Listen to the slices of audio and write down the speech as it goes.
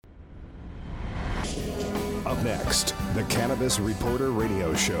Next, the Cannabis Reporter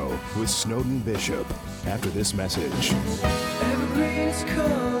radio show with Snowden Bishop. After this message. Evergreen's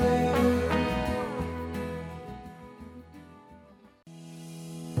calling.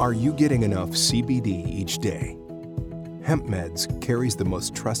 Are you getting enough CBD each day? Hemp Meds carries the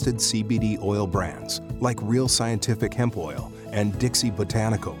most trusted CBD oil brands like Real Scientific Hemp Oil and Dixie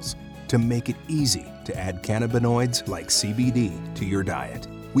Botanicals to make it easy to add cannabinoids like CBD to your diet.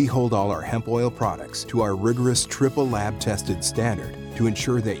 We hold all our hemp oil products to our rigorous triple lab tested standard to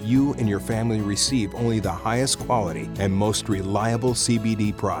ensure that you and your family receive only the highest quality and most reliable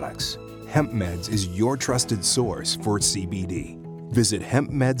CBD products. Hemp Meds is your trusted source for CBD. Visit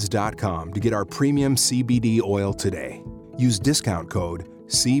hempmeds.com to get our premium CBD oil today. Use discount code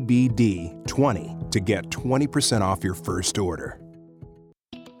CBD20 to get 20% off your first order.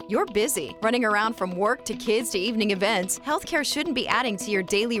 You're busy, running around from work to kids to evening events. Healthcare shouldn't be adding to your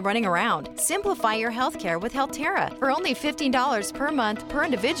daily running around. Simplify your healthcare with Healthterra for only $15 per month per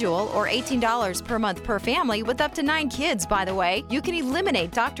individual or $18 per month per family with up to 9 kids, by the way. You can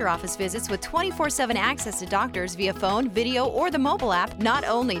eliminate doctor office visits with 24/7 access to doctors via phone, video, or the mobile app. Not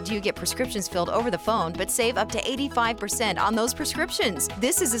only do you get prescriptions filled over the phone, but save up to 85% on those prescriptions.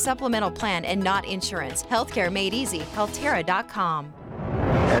 This is a supplemental plan and not insurance. Healthcare made easy. Healthterra.com.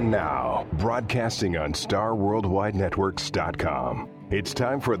 And now, broadcasting on StarWorldWideNetworks.com, it's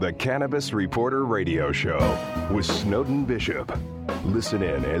time for the Cannabis Reporter radio show with Snowden Bishop. Listen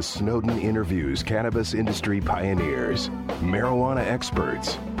in as Snowden interviews cannabis industry pioneers, marijuana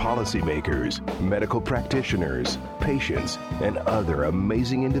experts, policymakers, medical practitioners, patients, and other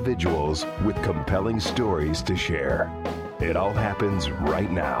amazing individuals with compelling stories to share. It all happens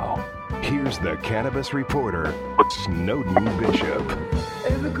right now. Here's the Cannabis Reporter, Snowden Bishop.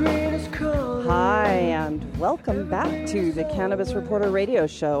 Evergreen is calling. Hi, and welcome back to the Cannabis Reporter radio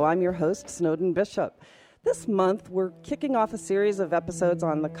show. I'm your host, Snowden Bishop. This month, we're kicking off a series of episodes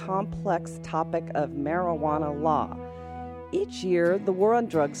on the complex topic of marijuana law. Each year, the war on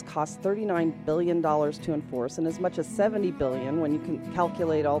drugs costs $39 billion to enforce, and as much as $70 billion when you can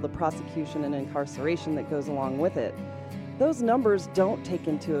calculate all the prosecution and incarceration that goes along with it. Those numbers don't take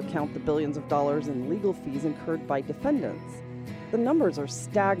into account the billions of dollars in legal fees incurred by defendants. The numbers are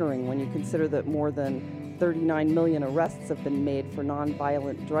staggering when you consider that more than 39 million arrests have been made for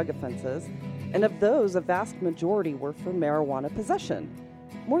nonviolent drug offenses, and of those, a vast majority were for marijuana possession.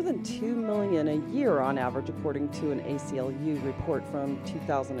 More than 2 million a year on average, according to an ACLU report from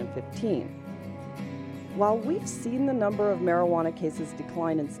 2015. While we've seen the number of marijuana cases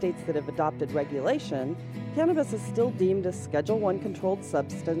decline in states that have adopted regulation, cannabis is still deemed a Schedule I controlled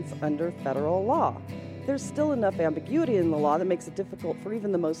substance under federal law. There's still enough ambiguity in the law that makes it difficult for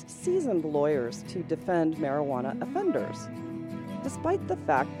even the most seasoned lawyers to defend marijuana offenders. Despite the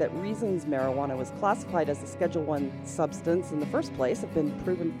fact that reasons marijuana was classified as a Schedule I substance in the first place have been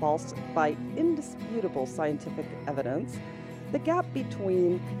proven false by indisputable scientific evidence, the gap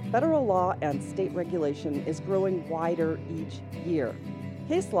between federal law and state regulation is growing wider each year.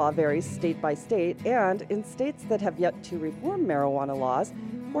 Case law varies state by state, and in states that have yet to reform marijuana laws,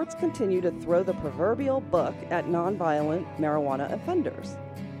 courts continue to throw the proverbial book at nonviolent marijuana offenders.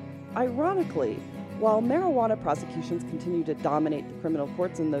 Ironically, while marijuana prosecutions continue to dominate the criminal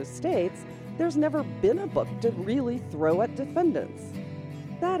courts in those states, there's never been a book to really throw at defendants.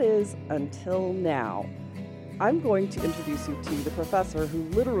 That is, until now. I'm going to introduce you to the professor who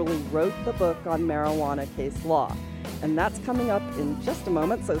literally wrote the book on marijuana case law. And that's coming up in just a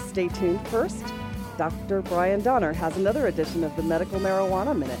moment, so stay tuned. First, Dr. Brian Donner has another edition of the Medical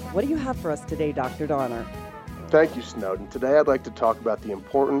Marijuana Minute. What do you have for us today, Dr. Donner? Thank you, Snowden. Today I'd like to talk about the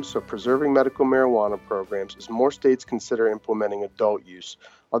importance of preserving medical marijuana programs as more states consider implementing adult use,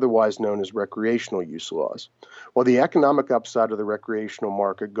 otherwise known as recreational use laws. While the economic upside of the recreational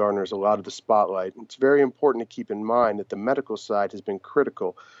market garners a lot of the spotlight, it's very important to keep in mind that the medical side has been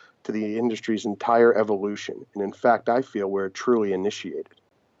critical to the industry's entire evolution, and in fact, I feel where it truly initiated.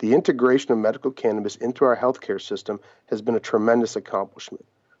 The integration of medical cannabis into our healthcare system has been a tremendous accomplishment,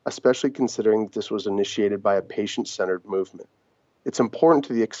 especially considering that this was initiated by a patient-centered movement. It's important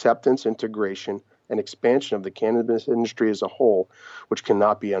to the acceptance, integration, and expansion of the cannabis industry as a whole, which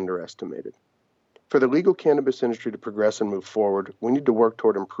cannot be underestimated. For the legal cannabis industry to progress and move forward, we need to work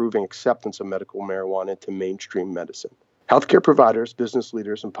toward improving acceptance of medical marijuana into mainstream medicine. Healthcare providers, business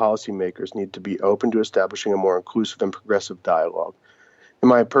leaders, and policymakers need to be open to establishing a more inclusive and progressive dialogue. In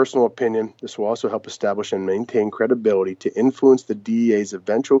my personal opinion, this will also help establish and maintain credibility to influence the DEA's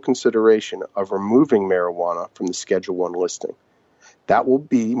eventual consideration of removing marijuana from the Schedule I listing. That will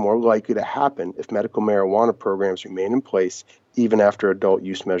be more likely to happen if medical marijuana programs remain in place even after adult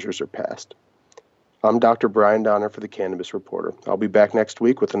use measures are passed. I'm Dr. Brian Donner for the Cannabis Reporter. I'll be back next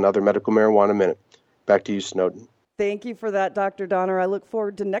week with another Medical Marijuana Minute. Back to you, Snowden. Thank you for that, Dr. Donner. I look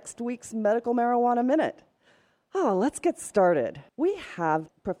forward to next week's Medical Marijuana Minute. Let's get started. We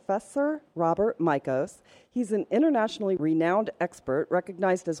have Professor Robert Mikos. He's an internationally renowned expert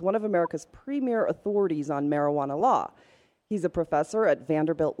recognized as one of America's premier authorities on marijuana law. He's a professor at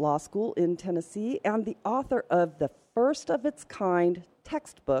Vanderbilt Law School in Tennessee and the author of the first of its kind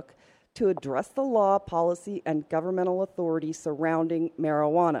textbook to address the law, policy, and governmental authority surrounding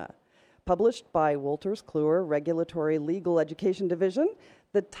marijuana. Published by Wolters Kluwer Regulatory Legal Education Division,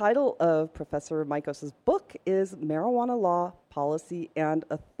 the title of Professor Mikos' book is Marijuana Law, Policy, and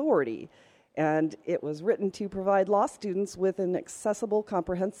Authority, and it was written to provide law students with an accessible,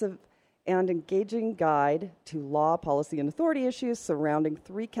 comprehensive, and engaging guide to law, policy, and authority issues surrounding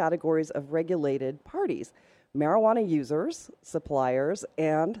three categories of regulated parties: marijuana users, suppliers,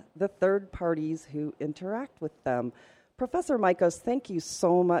 and the third parties who interact with them. Professor Mikos, thank you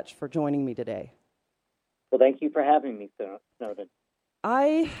so much for joining me today. Well, thank you for having me, Snowden.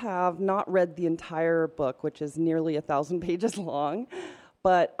 I have not read the entire book, which is nearly 1,000 pages long,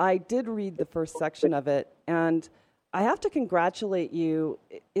 but I did read the first section of it, and I have to congratulate you.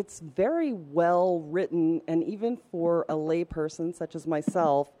 It's very well written, and even for a layperson such as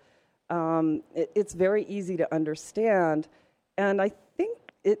myself, it's very easy to understand, and I think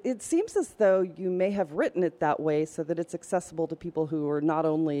it seems as though you may have written it that way so that it's accessible to people who are not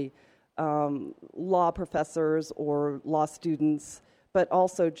only law professors or law students, but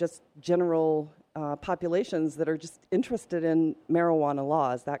also just general populations that are just interested in marijuana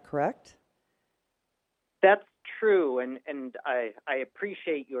law. Is that correct? That's true, and I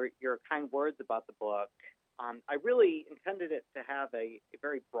appreciate your kind words about the book. I really intended it to have a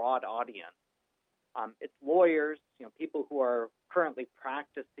very broad audience. It's lawyers, people who are currently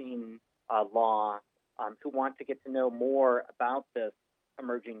practicing law, who want to get to know more about this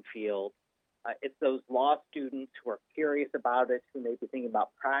emerging field. It's those law students who are curious about it, who may be thinking about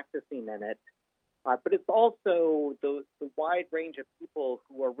practicing in it. But it's also the wide range of people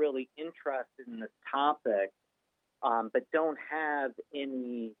who are really interested in this topic, but don't have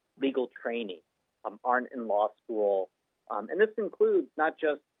any legal training, aren't in law school. And this includes not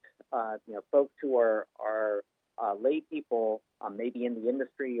just folks who are lay people, maybe in the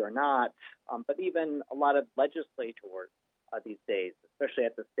industry or not, but even a lot of legislators these days, especially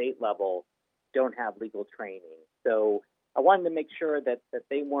at the state level, don't have legal training. So I wanted to make sure that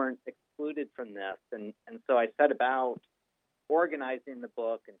they weren't excluded from this. And so I set about organizing the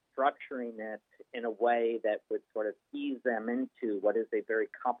book and structuring it in a way that would sort of ease them into what is a very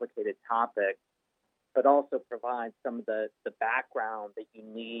complicated topic, but also provide some of the background that you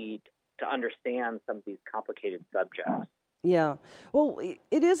need to understand some of these complicated subjects. Yeah. Well,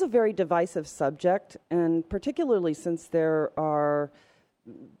 it is a very divisive subject, and particularly since there are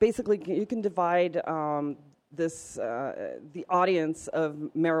basically, you can divide the audience of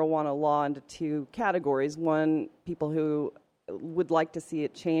marijuana law into two categories. One, people who would like to see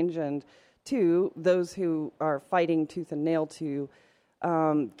it change, and two, those who are fighting tooth and nail to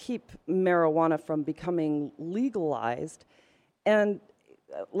keep marijuana from becoming legalized. And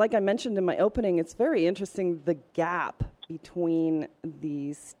like I mentioned in my opening, it's very interesting, the gap between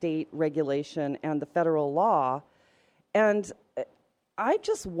the state regulation and the federal law. And I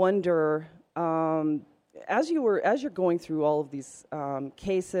just wonder, as you're going through all of these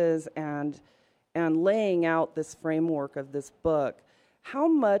cases and laying out this framework of this book, how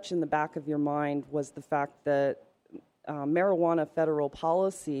much in the back of your mind was the fact that marijuana federal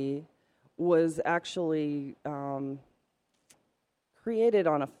policy was actually created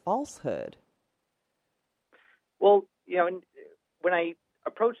on a falsehood? Well, when I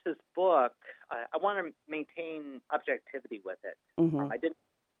approached this book, I want to maintain objectivity with it. Mm-hmm. I didn't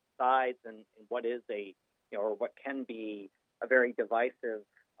decide in what is or what can be a very divisive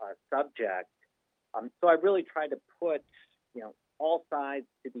subject. So I really tried to put, all sides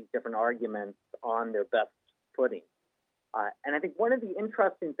to these different arguments on their best footing. And I think one of the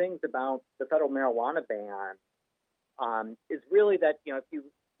interesting things about the federal marijuana ban is really that, if you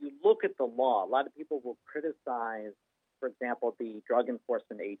look at the law, a lot of people will criticize, for example, the Drug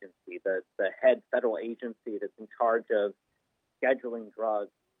Enforcement Agency, the head federal agency that's in charge of scheduling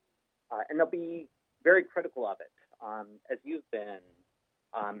drugs, and they'll be very critical of it, as you've been,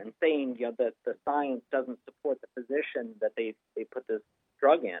 and saying, that the science doesn't support the position that they put this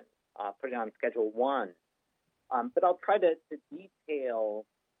drug in, put it on Schedule 1. But I'll try to detail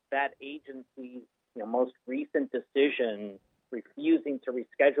that agency's most recent decision refusing to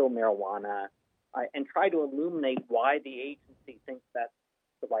reschedule marijuana, and try to illuminate why the agency thinks that's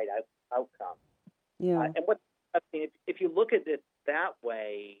the right outcome. Yeah. And if you look at it that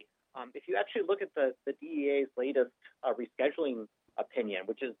way, if you actually look at the DEA's latest rescheduling opinion,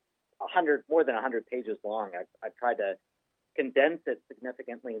 which is more than 100 pages long, I've tried to condense it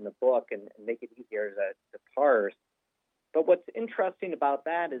significantly in the book and make it easier to parse. But what's interesting about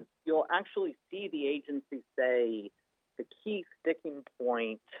that is you'll actually see the agency say the key sticking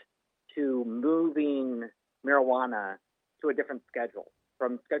point to moving marijuana to a different schedule,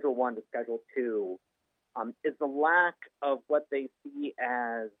 from Schedule 1 to Schedule 2, is the lack of what they see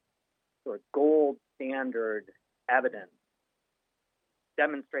as sort of gold standard evidence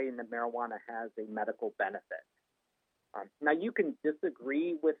demonstrating that marijuana has a medical benefit. Now, you can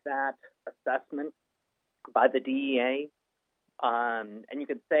disagree with that assessment by the DEA, and you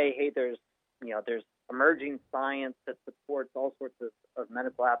can say, hey, there's emerging science that supports all sorts of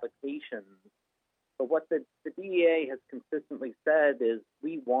medical applications. But what the DEA has consistently said is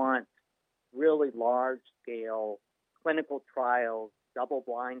we want really large-scale clinical trials,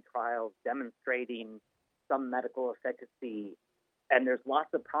 double-blind trials demonstrating some medical efficacy. And there's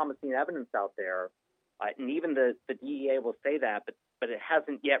lots of promising evidence out there. And even the DEA will say that, but it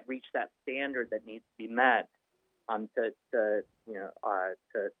hasn't yet reached that standard that needs to be met to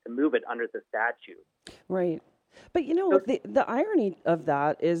move it under the statute. Right. But, the irony of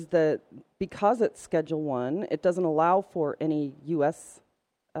that is that because it's Schedule 1, it doesn't allow for any U.S.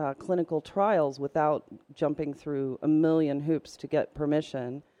 Clinical trials without jumping through a million hoops to get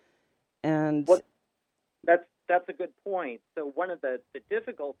permission. And that's a good point. So one of the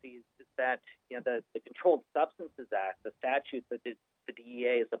difficulties is that the Controlled Substances Act, the statute that the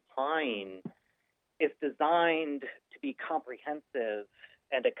DEA is applying, is designed to be comprehensive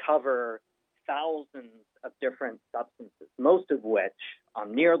and to cover thousands of different substances, most of which,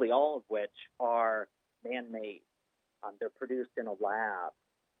 nearly all of which, are man-made. They're produced in a lab.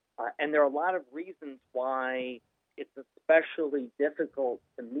 And there are a lot of reasons why it's especially difficult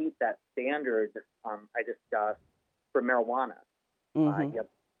to meet that standard I discussed for marijuana. Mm-hmm.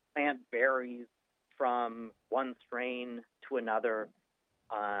 Plant varies from one strain to another.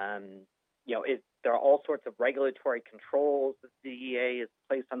 There are all sorts of regulatory controls that the DEA has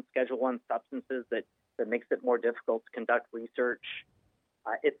placed on Schedule 1 substances that makes it more difficult to conduct research.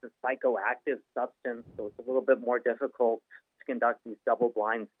 It's a psychoactive substance, so it's a little bit more difficult to conduct these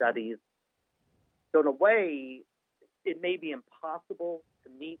double-blind studies. So in a way, it may be impossible to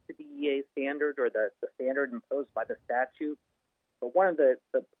meet the DEA standard or the standard imposed by the statute. But one of the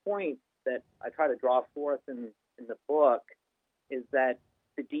points that I try to draw forth in the book is that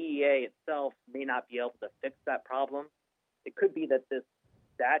the DEA itself may not be able to fix that problem. It could be that this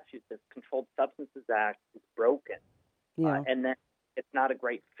statute, this Controlled Substances Act, is broken. Yeah. And then it's not a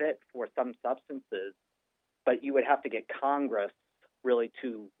great fit for some substances, but you would have to get Congress really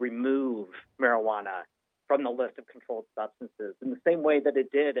to remove marijuana from the list of controlled substances in the same way that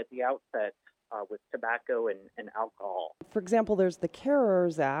it did at the outset with tobacco and alcohol. For example, there's the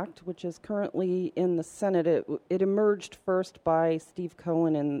Carers Act, which is currently in the Senate. It emerged first by Steve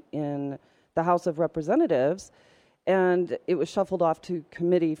Cohen in the House of Representatives, and it was shuffled off to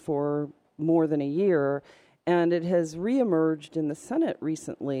committee for more than a year, and it has reemerged in the Senate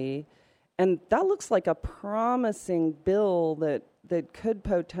recently. And that looks like a promising bill that could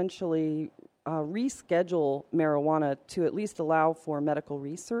potentially reschedule marijuana to at least allow for medical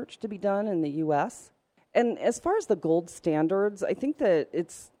research to be done in the U.S. And as far as the gold standards, I think that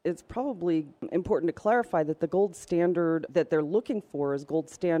it's probably important to clarify that the gold standard that they're looking for is gold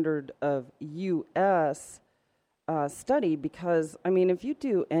standard of U.S. Study, because, if you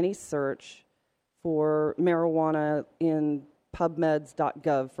do any search for marijuana in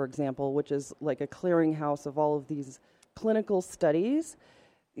PubMeds.gov, for example, which is like a clearinghouse of all of these clinical studies,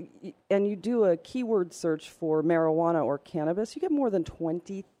 and you do a keyword search for marijuana or cannabis, you get more than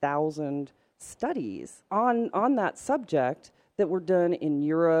 20,000 studies on that subject that were done in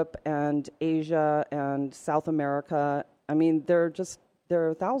Europe and Asia and South America. There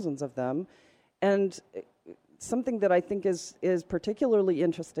are thousands of them. And something that I think is particularly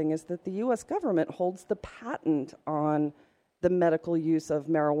interesting is that the U.S. government holds the patent on the medical use of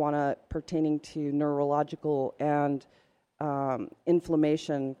marijuana pertaining to neurological and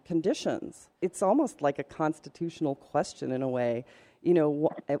inflammation conditions. It's almost like a constitutional question in a way.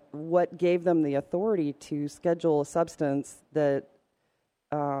 What gave them the authority to schedule a substance that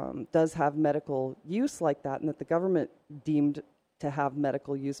does have medical use like that, and that the government deemed to have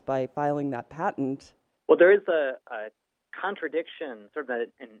medical use by filing that patent? Well, there is a contradiction, sort of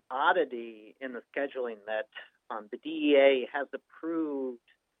an oddity in the scheduling that the DEA has approved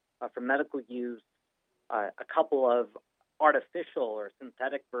for medical use a couple of artificial or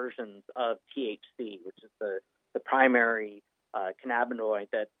synthetic versions of THC, which is the primary cannabinoid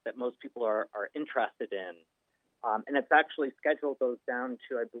that most people are interested in. And it's actually scheduled those down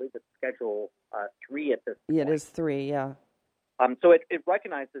to, I believe it's Schedule 3 at this point. Yeah, it is 3, yeah. So it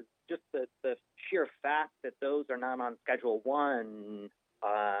recognizes just the sheer fact that those are not on Schedule 1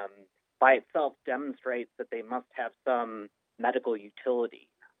 by itself demonstrates that they must have some medical utility.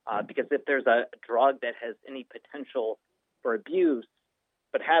 Because if there's a drug that has any potential for abuse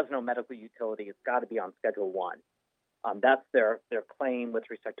but has no medical utility, it's got to be on Schedule 1. That's their claim with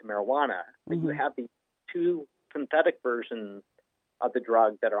respect to marijuana. But you have these two synthetic versions of the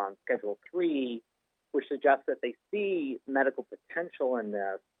drug that are on Schedule 3, which suggests that they see medical potential in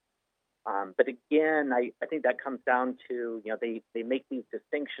this. But again, I think that comes down to, they make these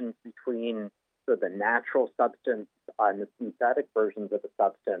distinctions between sort of the natural substance and the synthetic versions of the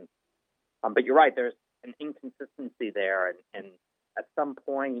substance. But you're right, there's an inconsistency there. And at some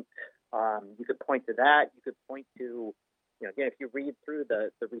point, you could point to that. You could point to, again, if you read through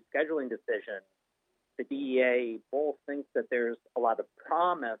the rescheduling decision, the DEA both thinks that there's a lot of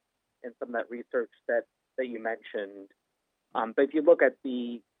promise in some of that research that you mentioned. But if you look at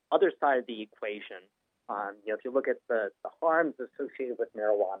the other side of the equation, if you look at the harms associated with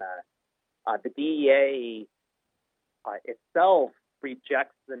marijuana, the DEA itself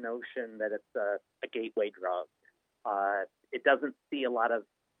rejects the notion that it's a gateway drug. It doesn't see a lot of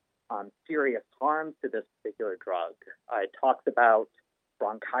serious harm to this particular drug. It talks about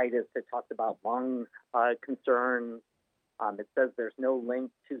bronchitis. It talks about lung concerns. It says there's no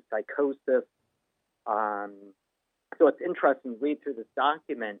link to psychosis. So it's interesting to read through this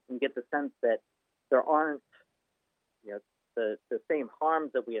document and get the sense that there aren't the same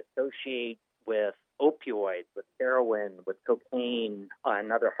harms that we associate with opioids, with heroin, with cocaine,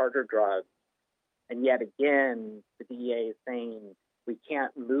 and other harder drugs. And yet again, the DEA is saying we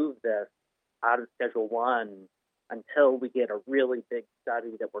can't move this out of Schedule 1 until we get a really big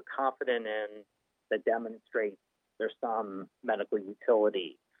study that we're confident in that demonstrates there's some medical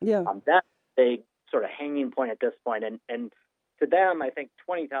utility. Yeah. That's a big sort of hanging point at this point. And to them, I think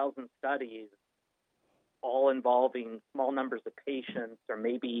 20,000 studies, all involving small numbers of patients or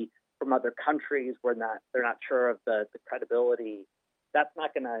maybe from other countries where they're not sure of the credibility, that's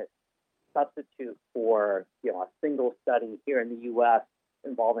not going to substitute for a single study here in the U.S.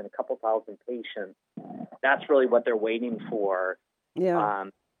 involving a couple thousand patients. That's really what they're waiting for. Yeah.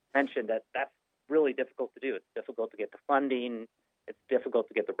 Mentioned that's really difficult to do. It's difficult to get the funding. It's difficult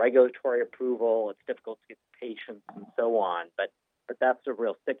to get the regulatory approval. It's difficult to get the patients and so on. But that's a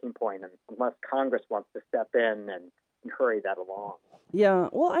real sticking point, and unless Congress wants to step in and hurry that along. Yeah,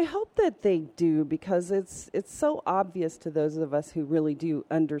 well, I hope that they do, because it's so obvious to those of us who really do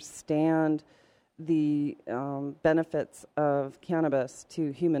understand the benefits of cannabis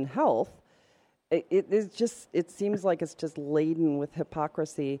to human health. It seems like it's just laden with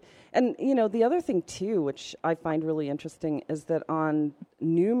hypocrisy. And, the other thing, too, which I find really interesting, is that on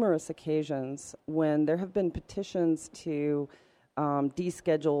numerous occasions when there have been petitions to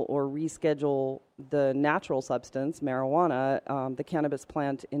deschedule or reschedule the natural substance, marijuana, the cannabis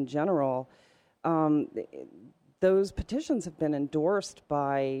plant in general, those petitions have been endorsed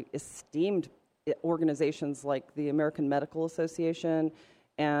by esteemed organizations like the American Medical Association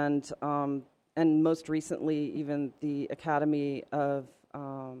and most recently even the Academy of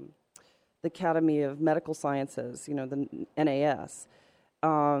Medical Sciences, the NAS.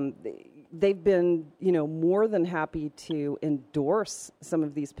 They've been, more than happy to endorse some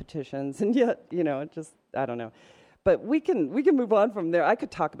of these petitions, and yet, I don't know. But we can move on from there. I could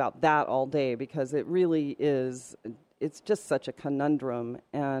talk about that all day because it really is. It's just such a conundrum,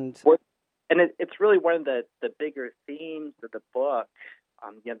 and it's really one of the bigger themes of the book.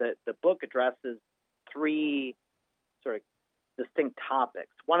 The book addresses three sort of distinct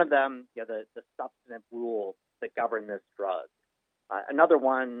topics. One of them, the substantive rules that govern this drug. Another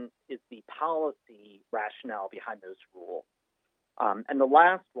one is the policy rationale behind those rules. And the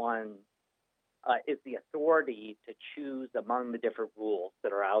last one is the authority to choose among the different rules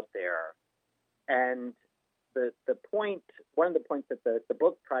that are out there. And one of the points that the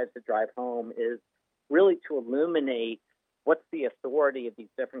book tries to drive home is really to illuminate what's the authority of these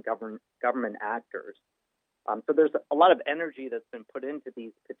different government actors. So there's a lot of energy that's been put into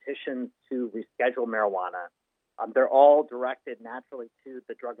these petitions to reschedule marijuana. They're all directed naturally to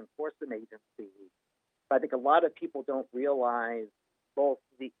the Drug Enforcement Agency. But I think a lot of people don't realize both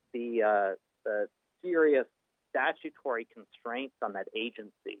the serious statutory constraints on that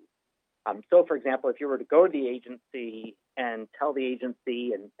agency. So, for example, if you were to go to the agency and tell the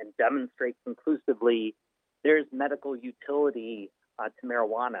agency and demonstrate conclusively there's medical utility to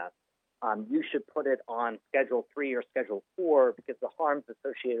marijuana, you should put it on Schedule 3 or Schedule 4 because the harms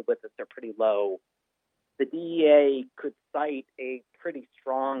associated with it are pretty low. The DEA could cite a pretty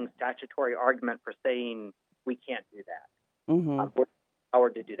strong statutory argument for saying we can't do that. We're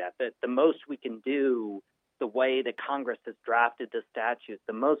empowered to do that. The most we can do, the way that Congress has drafted the statute,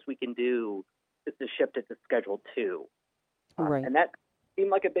 the most we can do is to shift it to Schedule 2. Right. And that seemed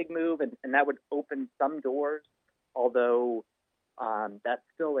like a big move, and that would open some doors, although that's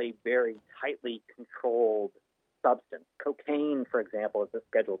still a very tightly controlled substance. Cocaine, for example, is a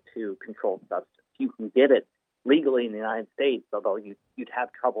Schedule 2 controlled substance. You can get it legally in the United States, although you'd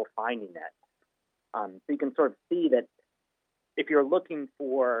have trouble finding it. So you can sort of see that if you're looking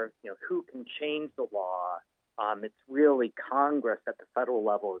for who can change the law, it's really Congress at the federal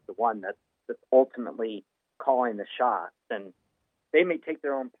level is the one that's ultimately calling the shots. And they may take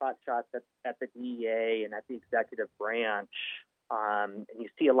their own pot shots at the DEA and at the executive branch. And you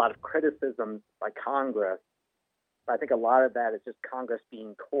see a lot of criticisms by Congress. But I think a lot of that is just Congress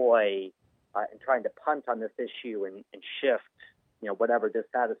being coy and trying to punt on this issue and shift, whatever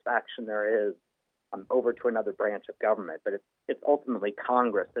dissatisfaction there is over to another branch of government. But it's ultimately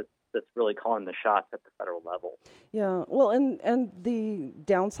Congress that's really calling the shots at the federal level. Yeah, well, and the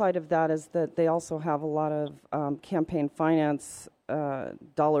downside of that is that they also have a lot of campaign finance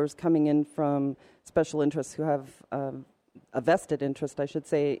dollars coming in from special interests who have a vested interest, I should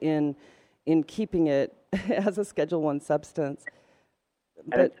say, in keeping it as a Schedule 1 substance.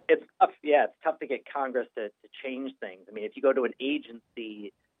 And it's tough. Yeah, it's tough to get Congress to change things. I mean, if you go to an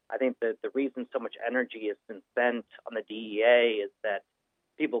agency, I think that the reason so much energy has been spent on the DEA is that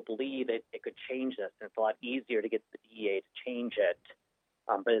people believe it could change this, and it's a lot easier to get the DEA to change it.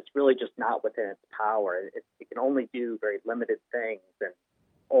 But it's really just not within its power. It can only do very limited things, and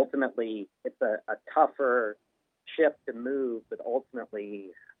ultimately, it's a tougher ship to move. But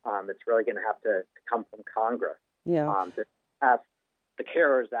ultimately, it's really going to have to come from Congress. Yeah. To pass the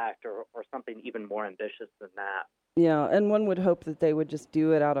CARES Act or something even more ambitious than that. Yeah, and one would hope that they would just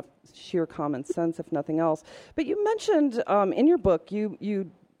do it out of sheer common sense, if nothing else. But you mentioned in your book,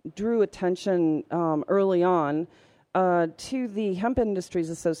 you drew attention early on to the Hemp Industries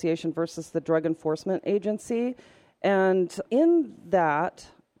Association versus the Drug Enforcement Agency. And in that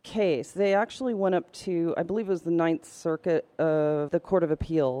case, they actually went up to, I believe it was the Ninth Circuit of the Court of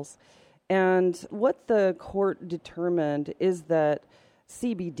Appeals. And what the court determined is that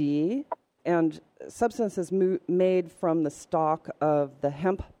CBD and substances made from the stalk of the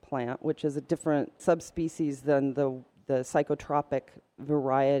hemp plant, which is a different subspecies than the psychotropic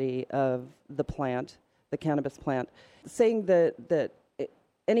variety of the plant, the cannabis plant, saying that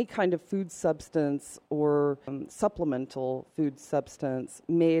any kind of food substance or supplemental food substance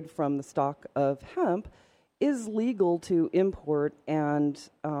made from the stalk of hemp is legal to import and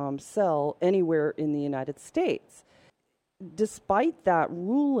sell anywhere in the United States. Despite that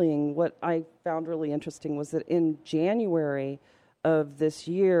ruling, what I found really interesting was that in January of this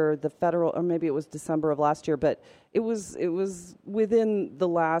year, the federal, or maybe it was December of last year, but it was within the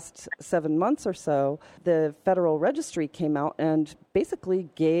last 7 months or so, the Federal Registry came out and basically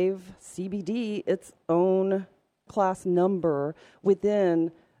gave CBD its own class number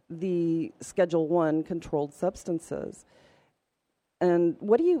within the Schedule 1 controlled substances. And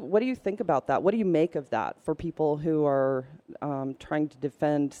what do you think about that? What do you make of that for people who are trying to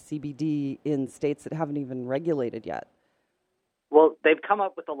defend CBD in states that haven't even regulated yet? Well, they've come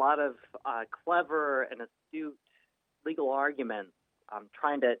up with a lot of clever and astute legal arguments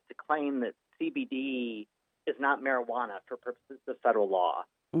trying to claim that CBD is not marijuana for purposes of federal law.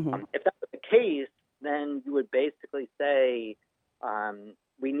 Mm-hmm. If that was the case, then you would basically say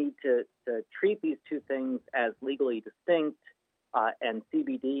we need to treat these two things as legally distinct, and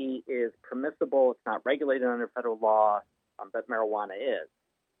CBD is permissible. It's not regulated under federal law, but marijuana is.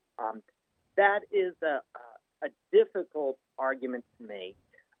 That is a difficult argument to make,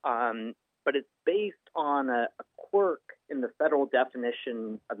 but it's based on a quirk in the federal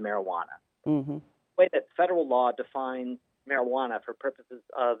definition of marijuana. Mm-hmm. The way that federal law defines marijuana for purposes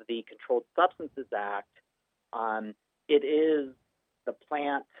of the Controlled Substances Act, it is the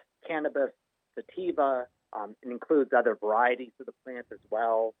plant Cannabis sativa. It includes other varieties of the plant as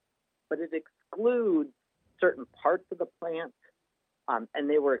well, but it excludes certain parts of the plant, and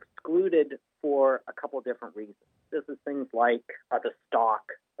they were excluded for a couple of different reasons. This is things like the stalk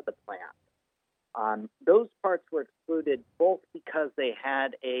of the plant. Those parts were excluded both because they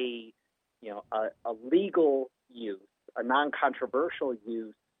had a legal use, a non-controversial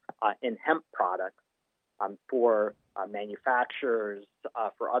use in hemp products for manufacturers,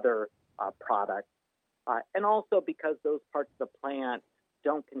 for other products, and also because those parts of the plant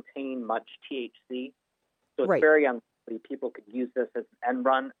don't contain much THC, so it's very unlikely people could use this as an end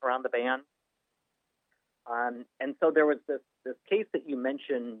run around the ban. And so there was this case that you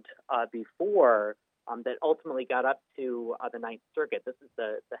mentioned before that ultimately got up to the Ninth Circuit. This is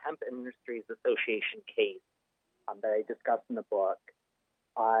the Hemp Industries Association case that I discussed in the book.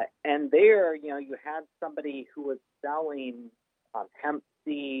 And there, you had somebody who was selling hemp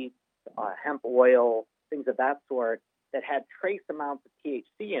seeds, hemp oil, things of that sort that had trace amounts of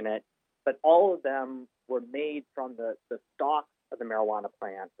THC in it, but all of them were made from the stalks of the marijuana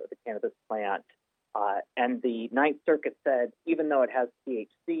plant or the cannabis plant. And the Ninth Circuit said, even though it has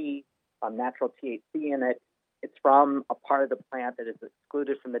THC, natural THC in it, it's from a part of the plant that is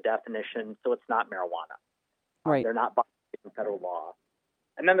excluded from the definition, so it's not marijuana. Right. They're not violating federal law.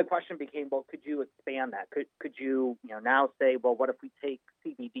 And then the question became, well, could you expand that? Could you, now say, well, what if we take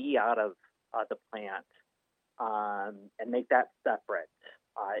CBD out of the plant and make that separate?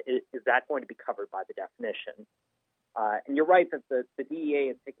 Is that going to be covered by the definition? And you're right that the DEA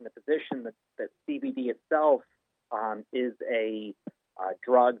is taking the position that CBD itself is a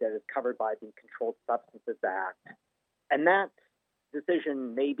drug that is covered by the Controlled Substances Act. And that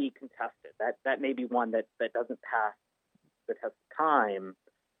decision may be contested. That may be one that doesn't pass the test of time.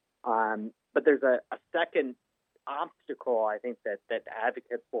 But there's a second obstacle, I think, that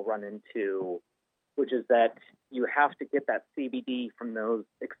advocates will run into, which is that you have to get that CBD from those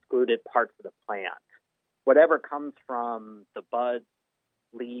excluded parts of the plant. Whatever comes from the buds,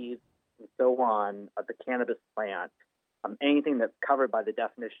 leaves, and so on of the cannabis plant, anything that's covered by the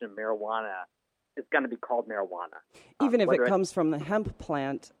definition of marijuana is going to be called marijuana. Even if it comes from the hemp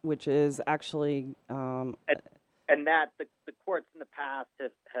plant, which is actually... And that the courts in the past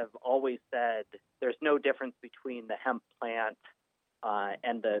have always said there's no difference between the hemp plant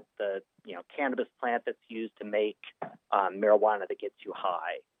and the cannabis plant that's used to make marijuana that gets you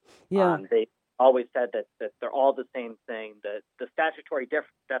high. Yeah. They always said that they're all the same thing. The statutory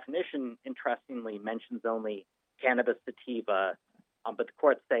definition, interestingly, mentions only cannabis sativa, but the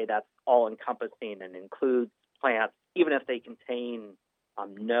courts say that's all-encompassing and includes plants, even if they contain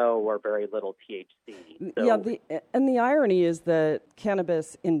no or very little THC. So, yeah, and the irony is that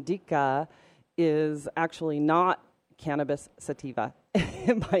cannabis indica is actually not cannabis sativa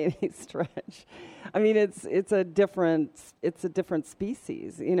by any stretch. I mean, it's a different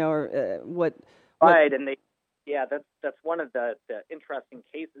species, what. Right, and that's one of the interesting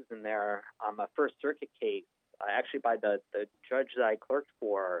cases in there. A First Circuit case, actually by the judge that I clerked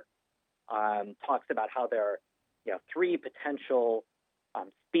for, talks about how there are three potential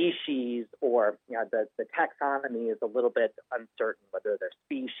species, or the taxonomy is a little bit uncertain whether they're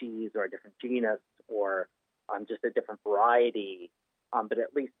species or a different genus or just a different variety, but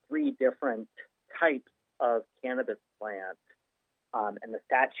at least three different types of cannabis plants. And the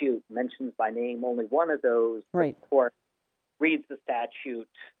statute mentions by name only one of those. Right. The court reads the statute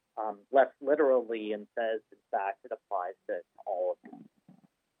less literally and says, in fact, it applies to all of them.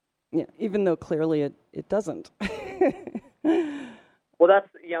 Yeah, even though clearly it doesn't. Well, that's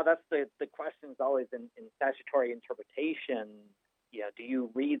the question is always in statutory interpretation. Do you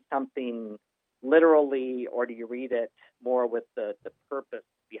read something literally, or do you read it more with the purpose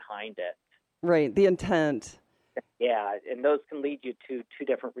behind it? Right, the intent. Yeah, and those can lead you to two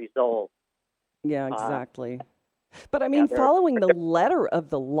different results. Yeah, exactly. But I mean, following the letter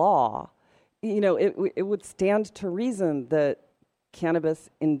of the law, it would stand to reason that cannabis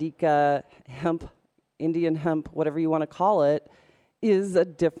indica, hemp, Indian hemp, whatever you want to call it, is a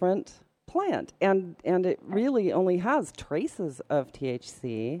different plant, and it really only has traces of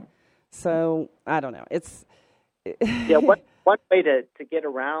THC. So I don't know. It's one way to get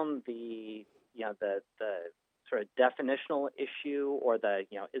around the sort of definitional issue, or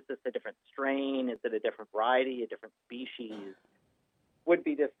is this a different strain? Is it a different variety, a different species? Would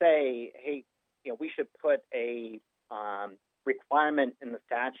be to say, hey, we should put a requirement in the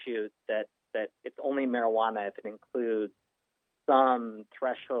statute that it's only marijuana if it includes some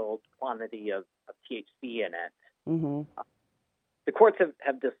threshold quantity of THC in it. Mm-hmm. The courts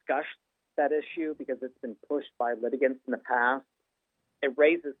have discussed that issue because it's been pushed by litigants in the past. It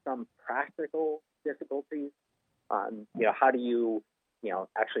raises some practical difficulties. How do you,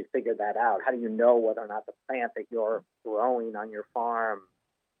 actually figure that out? How do you know whether or not the plant that you're growing on your farm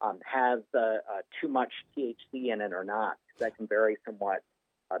has too much THC in it or not? That can vary somewhat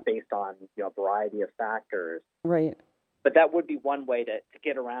based on a variety of factors. Right. But that would be one way to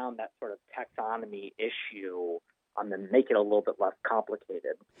get around that sort of taxonomy issue. and make it a little bit less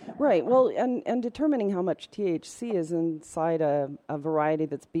complicated. Right. Well, and determining how much THC is inside a variety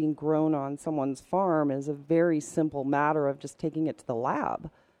that's being grown on someone's farm is a very simple matter of just taking it to the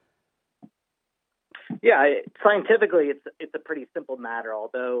lab. Yeah, scientifically, it's a pretty simple matter.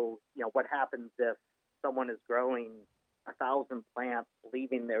 Although, what happens if someone is growing 1,000 plants,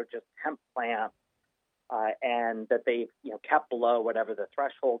 believing they're just hemp plants, and that they've kept below whatever the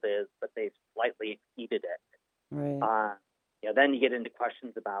threshold is, but they've slightly exceeded it. Right. Then you get into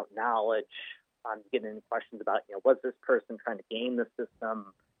questions about knowledge. You get into questions about, was this person trying to game the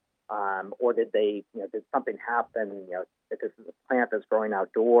system, or did they, did something happen? If this is a plant that's growing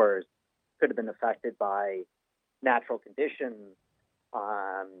outdoors, could have been affected by natural conditions.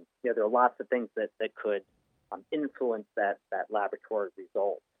 There are lots of things that could influence that laboratory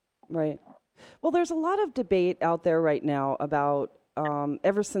result. Right. Well, there's a lot of debate out there right now about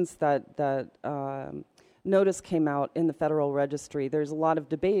ever since that notice came out in the Federal Registry, there's a lot of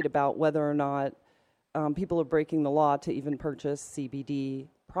debate about whether or not people are breaking the law to even purchase CBD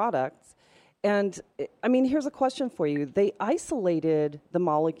products. And, I mean, here's a question for you. They isolated the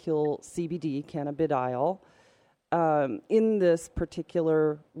molecule CBD, cannabidiol, in this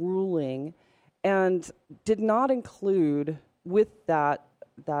particular ruling and did not include with that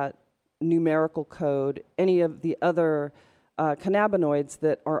numerical code any of the other cannabinoids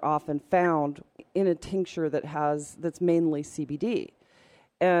that are often found in a tincture that's mainly CBD,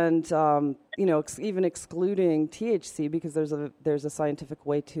 and even excluding THC, because there's a scientific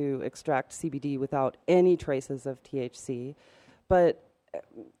way to extract CBD without any traces of THC. But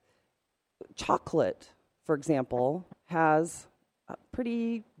chocolate, for example, has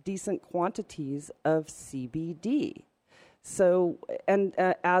pretty decent quantities of CBD. So, and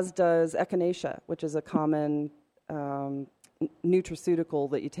as does echinacea, which is a common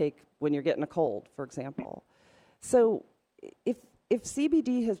nutraceutical that you take when you're getting a cold, for example. So if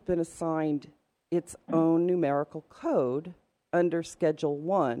CBD has been assigned its own numerical code under Schedule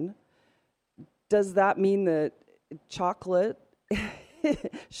 1, does that mean that chocolate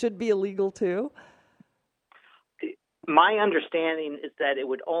should be illegal too? My understanding is that it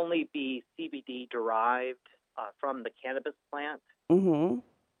would only be CBD derived from the cannabis plant. Mm-hmm.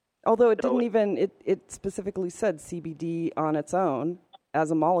 Although it didn't even, it specifically said CBD on its own as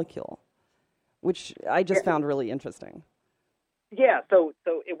a molecule, which I just found really interesting. Yeah, so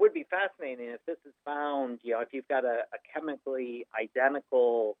it would be fascinating if this is found, if you've got a chemically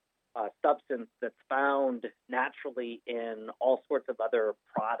identical substance that's found naturally in all sorts of other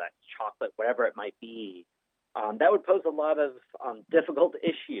products, chocolate, whatever it might be, that would pose a lot of difficult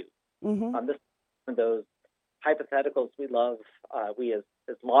issues. Mm-hmm. This is one of those hypotheticals we as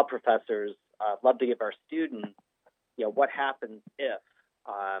law professors love to give our students, what happens if,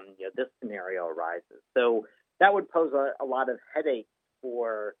 this scenario arises. So that would pose a lot of headaches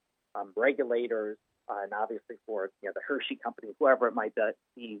for regulators and obviously for, the Hershey company, whoever it might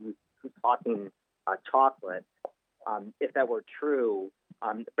be who's talking chocolate, if that were true.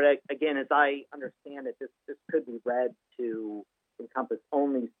 But again, as I understand it, this could be read to encompass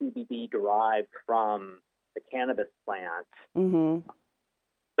only CBD derived from the cannabis plant. Mm-hmm.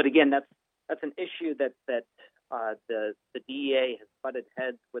 But again, that's an issue that the DEA has butted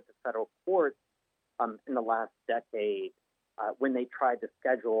heads with the federal courts in the last decade when they tried to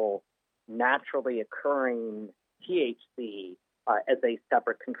schedule naturally occurring THC as a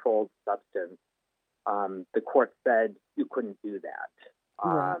separate controlled substance. The court said you couldn't do that.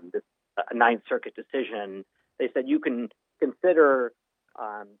 Right. This a Ninth Circuit decision. They said you can consider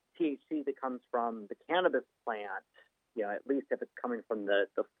THC that comes from the cannabis plant, at least if it's coming from the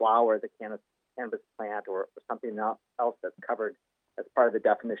flower of the cannabis plant or something else that's covered as part of the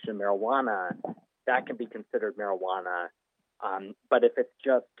definition of marijuana, that can be considered marijuana. But if it's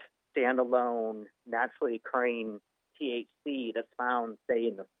just standalone, naturally occurring THC that's found, say,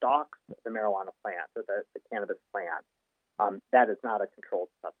 in the stalks of the marijuana plant or the cannabis plant, that is not a controlled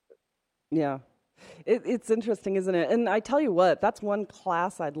substance. Yeah. It's interesting, isn't it? And I tell you what, that's one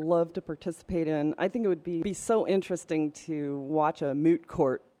class I'd love to participate in. I think it would be so interesting to watch a moot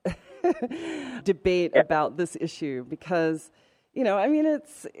court debate about this issue because,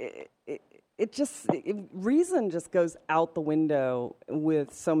 reason just goes out the window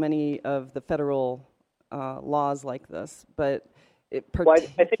with so many of the federal laws like this, but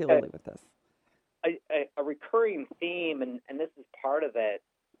particularly with this. A recurring theme, and this is part of it,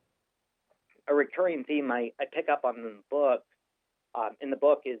 a recurring theme I pick up on in the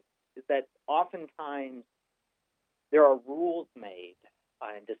book is that oftentimes there are rules made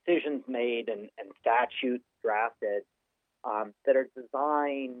and decisions made and statutes drafted that are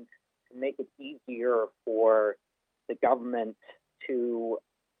designed to make it easier for the government to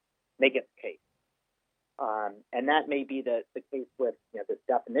make its case. And that may be the case with this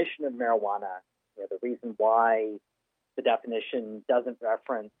definition of marijuana, the reason why the definition doesn't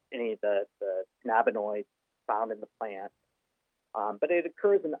reference any of the cannabinoids found in the plant. But it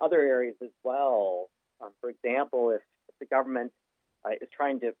occurs in other areas as well. For example, if the government is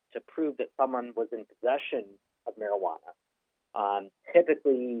trying to prove that someone was in possession of marijuana,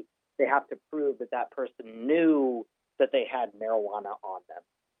 typically they have to prove that that person knew that they had marijuana on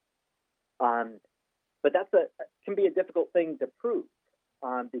them. But that can be a difficult thing to prove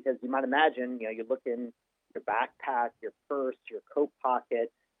because you might imagine, you look in your backpack, your purse, your coat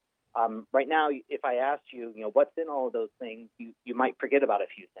pocket. Right now, if I asked you, what's in all of those things, you might forget about a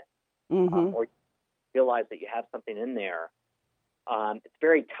few things, or realize that you have something in there. It's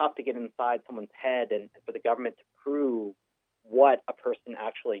very tough to get inside someone's head and for the government to prove what a person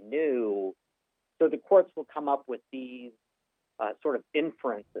actually knew. So the courts will come up with these sort of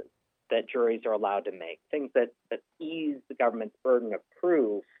inferences that juries are allowed to make, things that ease the government's burden of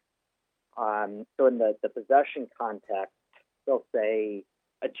proof. So in the possession context, they'll say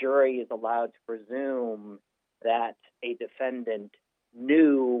a jury is allowed to presume that a defendant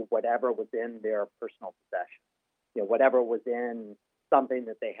knew whatever was in their personal possession, whatever was in something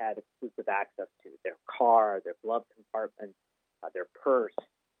that they had exclusive access to, their car, their glove compartment, their purse,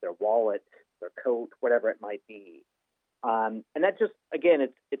 their wallet, their coat, whatever it might be. And that just, again,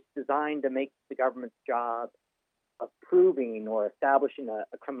 it's designed to make the government's job of proving or establishing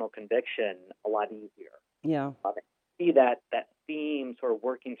a criminal conviction a lot easier. Yeah. See that theme sort of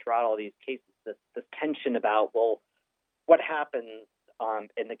working throughout all these cases, this tension about, well, what happens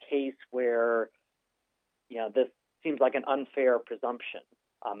in the case where, this seems like an unfair presumption,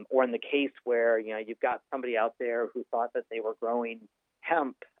 or in the case where, you've got somebody out there who thought that they were growing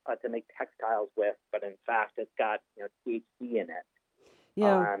hemp to make textiles with, but in fact it's got THC in it.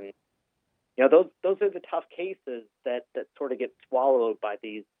 Yeah. Those are the tough cases that sort of get swallowed by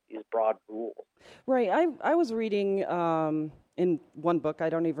these broad rules. Right. I was reading in one book, I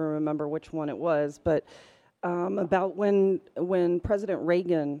don't even remember which one it was, but about when President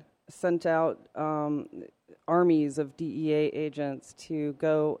Reagan sent out armies of DEA agents to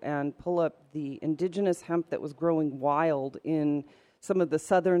go and pull up the indigenous hemp that was growing wild in some of the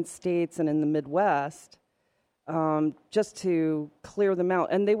southern states and in the Midwest, just to clear them out.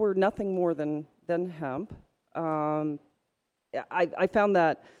 And they were nothing more than hemp. I found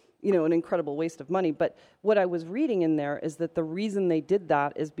that, an incredible waste of money. But what I was reading in there is that the reason they did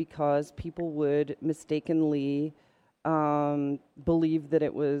that is because people would mistakenly believe that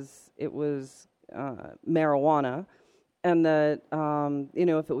it was marijuana, and that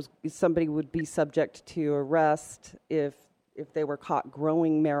if somebody would be subject to arrest if they were caught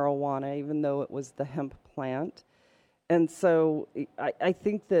growing marijuana, even though it was the hemp plant. And so I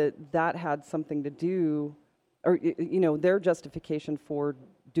think that had something to do, or their justification for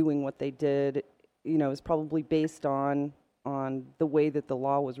doing what they did, is probably based on the way that the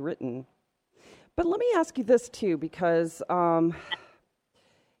law was written. But let me ask you this too, because in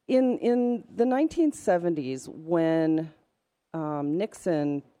the 1970s, when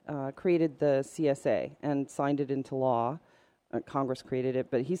Nixon created the CSA and signed it into law, Congress created it,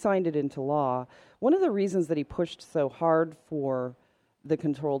 but he signed it into law. One of the reasons that he pushed so hard for the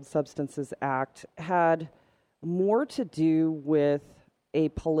Controlled Substances Act had more to do with a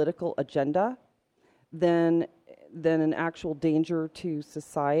political agenda than an actual danger to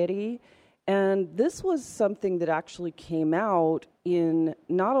society. And this was something that actually came out in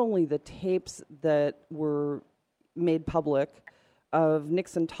not only the tapes that were made public of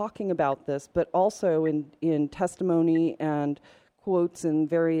Nixon talking about this, but also in testimony and quotes in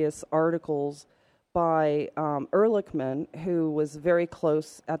various articles by Ehrlichman, who was very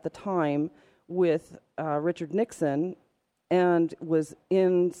close at the time with Richard Nixon and was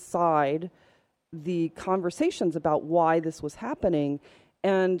inside the conversations about why this was happening.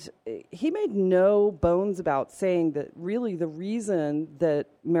 And he made no bones about saying that really the reason that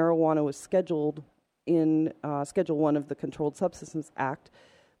marijuana was scheduled in Schedule 1 of the Controlled Substances Act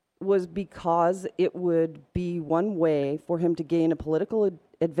was because it would be one way for him to gain a political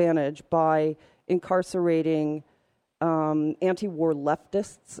advantage by incarcerating anti-war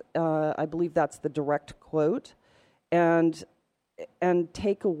leftists. I believe that's the direct quote, and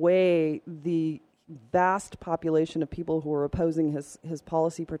take away the vast population of people who were opposing his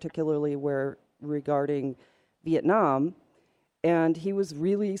policy, particularly regarding Vietnam. And he was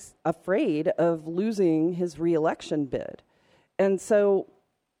really afraid of losing his re-election bid. And so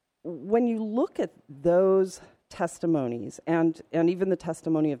when you look at those testimonies and even the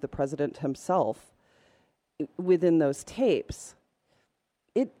testimony of the president himself, within those tapes,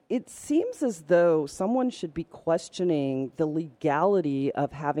 it seems as though someone should be questioning the legality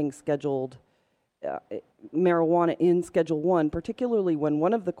of having scheduled marijuana in Schedule 1, particularly when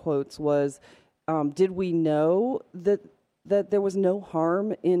one of the quotes was, did we know that there was no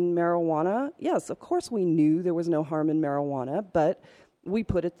harm in marijuana? Yes, of course we knew there was no harm in marijuana, but we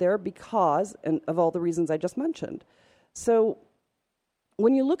put it there because of all the reasons I just mentioned. So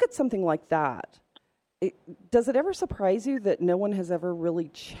when you look at something like that, does it ever surprise you that no one has ever really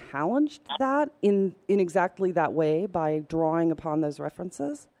challenged that in exactly that way by drawing upon those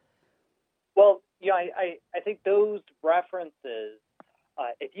references? Well, yeah, I think those references,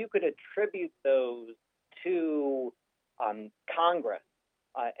 if you could attribute those to Congress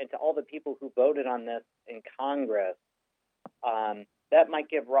and to all the people who voted on this in Congress, that might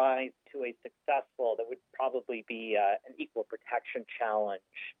give rise to a successful, that would probably be an equal protection challenge,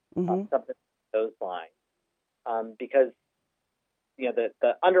 something along those lines. Because,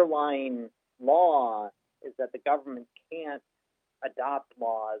 the underlying law is that the government can't adopt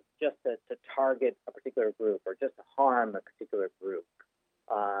laws just to target a particular group or just to harm a particular group,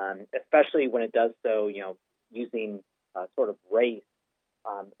 especially when it does so, using sort of race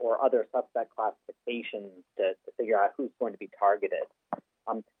or other suspect classifications to figure out who's going to be targeted.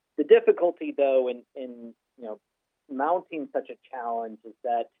 The difficulty, though, in mounting such a challenge is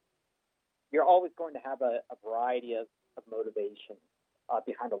that you're always going to have a variety of motivations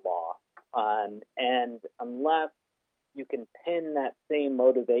behind a law, and unless you can pin that same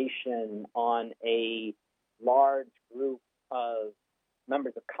motivation on a large group of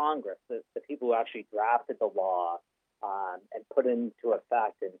members of Congress, the people who actually drafted the law and put it into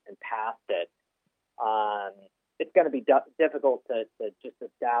effect and passed it, it's going to be difficult to just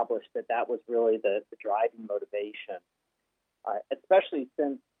establish that was really the driving motivation, especially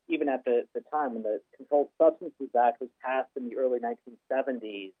since even at the time when the Controlled Substances Act was passed in the early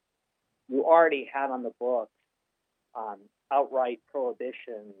 1970s, you already had on the books outright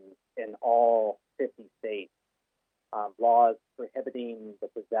prohibitions in all 50 states, laws prohibiting the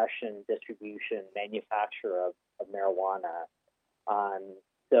possession, distribution, manufacture of marijuana.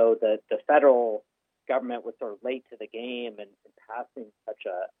 So the federal government was sort of late to the game in passing such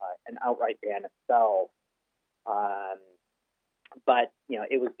an outright ban itself. But,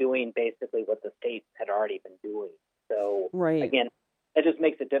 it was doing basically what the states had already been doing. So, Again, it just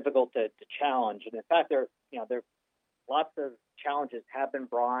makes it difficult to challenge. And in fact, there lots of challenges have been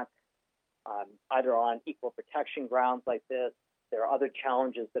brought, either on equal protection grounds like this. There are other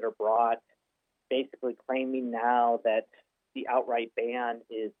challenges that are brought, basically claiming now that the outright ban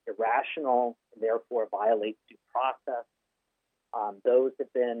is irrational and therefore violates due process. Those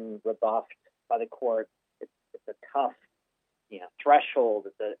have been rebuffed by the court. It's a tough, threshold.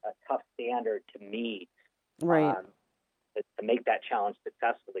 It's a tough standard to meet, right? To make that challenge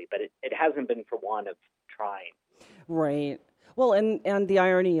successfully, but it hasn't been for want of trying. Right. Well, and the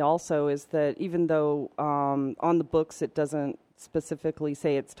irony also is that even though on the books it doesn't specifically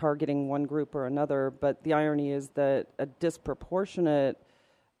say it's targeting one group or another, but the irony is that a disproportionate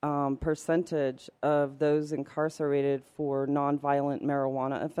percentage of those incarcerated for nonviolent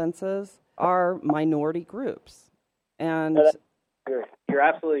marijuana offenses are minority groups. And you're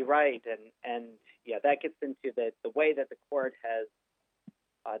absolutely right, and that gets into the way that the courts have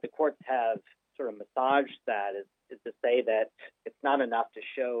sort of massaged that is to say that it's not enough to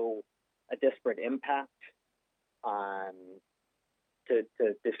show a disparate impact to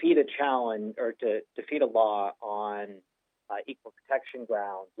defeat a challenge or to defeat a law on equal protection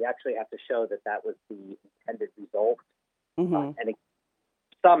grounds. You actually have to show that was the intended result, and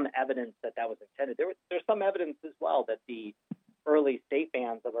some evidence that was intended. There's some evidence as well that the early state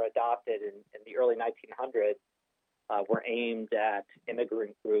bans that were adopted in the early 1900s were aimed at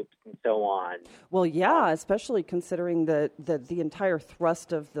immigrant groups and so on. Well, yeah, especially considering that the entire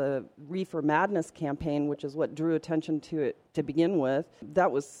thrust of the Reefer Madness campaign, which is what drew attention to it to begin with,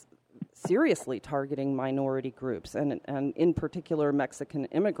 that was seriously targeting minority groups and in particular Mexican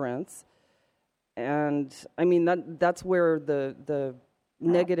immigrants. And I mean that's where the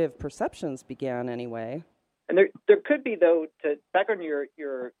negative perceptions began anyway. And there could be, though, back on your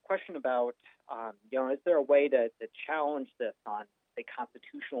question about, is there a way to challenge this on, say,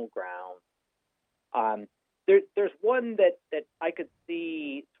 constitutional grounds? There's one that I could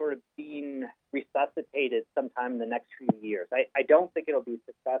see sort of being resuscitated sometime in the next few years. I don't think it'll be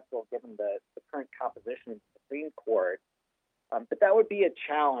successful given the current composition of the Supreme Court, but that would be a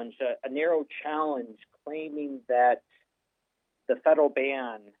challenge, a narrow challenge claiming that the federal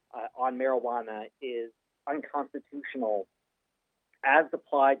ban on marijuana is unconstitutional as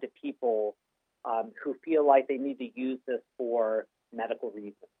applied to people who feel like they need to use this for medical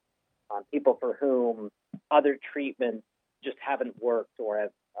reasons, people for whom other treatments just haven't worked or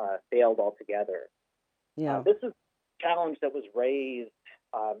have failed altogether. Yeah. This is a challenge that was raised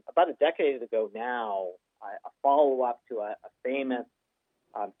about a decade ago now, a follow-up to a famous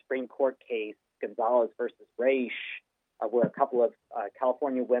Supreme Court case, Gonzalez versus Raich, where a couple of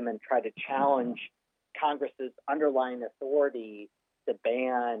California women tried to challenge Congress's underlying authority to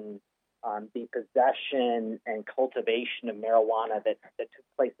ban the possession and cultivation of marijuana that took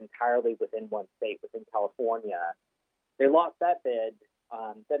place entirely within one state, within California. They lost that bid.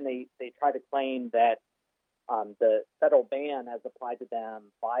 Then they tried to claim that the federal ban, as applied to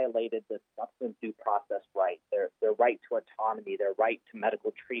them, violated the substantive due process right, their right to autonomy, their right to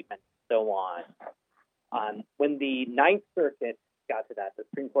medical treatment, and so on. When the Ninth Circuit got to that, the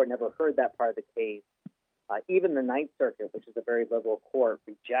Supreme Court never heard that part of the case. Even the Ninth Circuit, which is a very liberal court,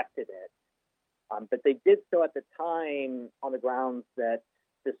 rejected it. But they did so at the time on the grounds that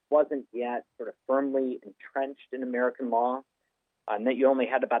this wasn't yet sort of firmly entrenched in American law, and that you only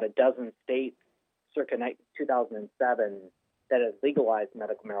had about a dozen states circa 2007 that had legalized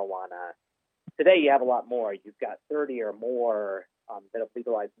medical marijuana. Today, you have a lot more. You've got 30 or more that have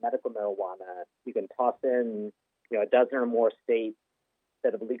legalized medical marijuana. You can toss in, a dozen or more states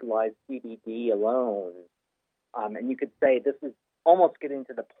that have legalized CBD alone. And you could say this is almost getting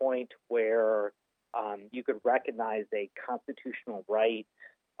to the point where you could recognize a constitutional right,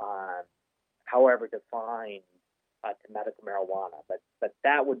 however defined, to medical marijuana. But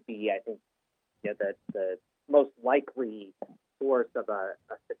that would be, I think, the most likely source of a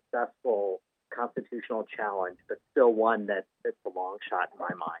successful constitutional challenge, but still one that's a long shot in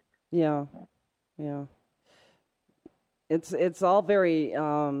my mind. Yeah. It's all very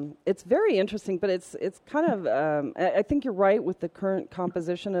it's very interesting, but it's kind of I think you're right with the current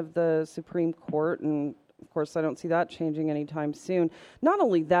composition of the Supreme Court, and of course I don't see that changing anytime soon. Not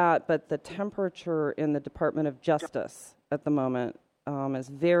only that, but the temperature in the Department of Justice at the moment is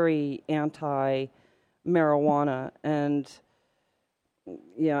very anti-marijuana, and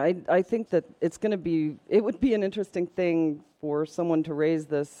I think that it would be an interesting thing for someone to raise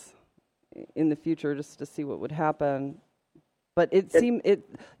this in the future just to see what would happen. But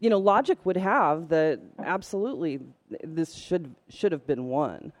logic would have that absolutely this should have been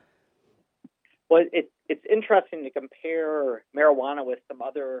won. Well, it's interesting to compare marijuana with some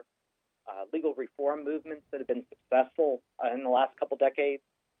other legal reform movements that have been successful in the last couple decades,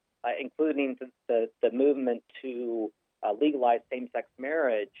 including the movement to legalize same-sex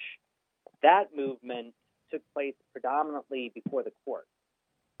marriage. That movement took place predominantly before the court.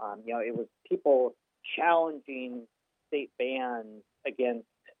 It was people challenging state bans against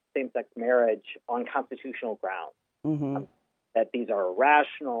same-sex marriage on constitutional grounds, mm-hmm. That these are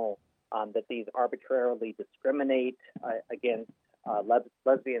irrational, that these arbitrarily discriminate against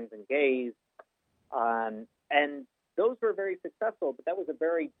lesbians and gays. And those were very successful, but that was a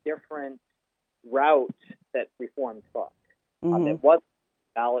very different route that reform took. Mm-hmm. It wasn't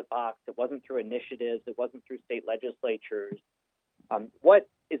a ballot box. It wasn't through initiatives. It wasn't through state legislatures. What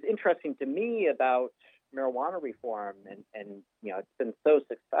is interesting to me about marijuana reform, and it's been so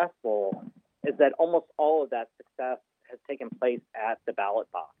successful, is that almost all of that success has taken place at the ballot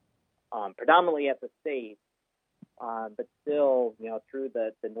box, predominantly at the state, but still, through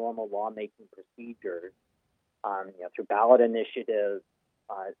the normal lawmaking procedures, through ballot initiatives,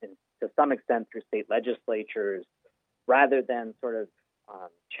 and to some extent through state legislatures, rather than sort of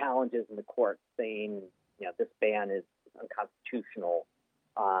challenges in the court saying, this ban is unconstitutional.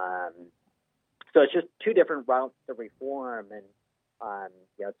 So it's just two different routes to reform, and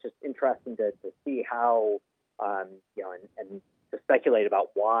it's just interesting to see how, and to speculate about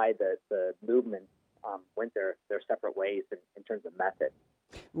why the movement went their separate ways in terms of method.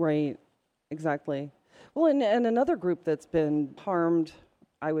 Right, exactly. Well, and another group that's been harmed,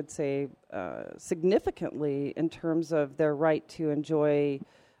 I would say, significantly in terms of their right to enjoy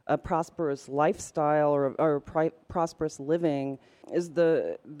a prosperous lifestyle or prosperous living is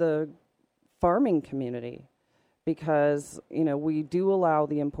the farming community, because we do allow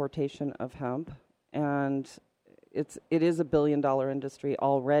the importation of hemp, and it is $1 billion industry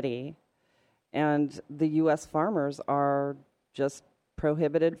already, and the U.S. farmers are just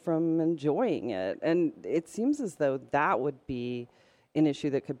prohibited from enjoying it, and it seems as though that would be an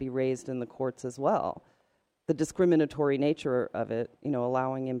issue that could be raised in the courts as well. The discriminatory nature of it,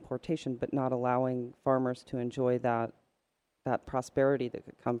 allowing importation but not allowing farmers to enjoy that prosperity that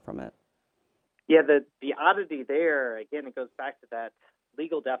could come from it. Yeah, the oddity there, again, it goes back to that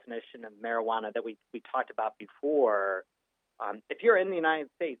legal definition of marijuana that we talked about before. If you're in the United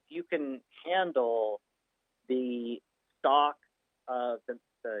States, you can handle the stalk of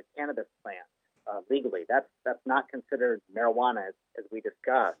the cannabis plant legally. That's not considered marijuana, as we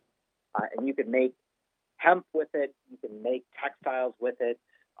discussed. And you can make hemp with it. You can make textiles with it.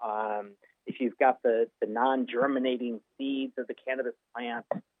 If you've got the non-germinating seeds of the cannabis plant,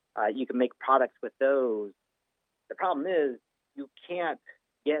 you can make products with those. The problem is you can't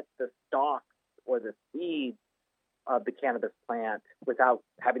get the stalks or the seeds of the cannabis plant without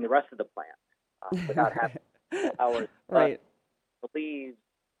having the rest of the plant, without having our right. The leaves.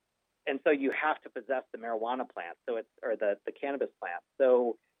 And so you have to possess the marijuana plant, or the cannabis plant.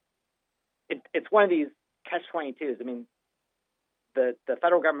 So it's one of these catch-22s. I mean, the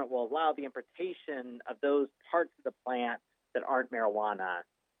federal government will allow the importation of those parts of the plant that aren't marijuana.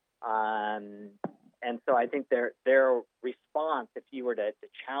 And so I think their response, if you were to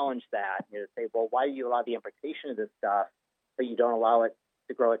challenge that, to say, well, why do you allow the importation of this stuff, but you don't allow it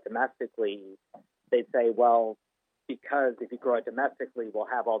to grow it domestically? They'd say, well, because if you grow it domestically, we'll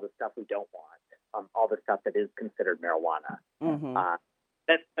have all the stuff we don't want, all the stuff that is considered marijuana. Mm-hmm.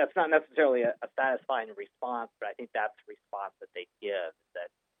 That's not necessarily a satisfying response, but I think that's the response that they give, that,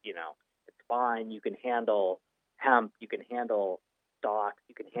 it's fine, you can handle hemp, you can handle stalks,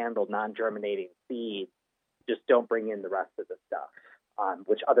 you can handle non-germinating seeds, just don't bring in the rest of the stuff,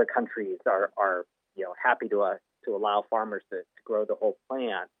 which other countries are happy to allow farmers to grow the whole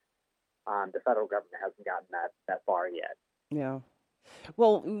plant. The federal government hasn't gotten that far yet. Yeah.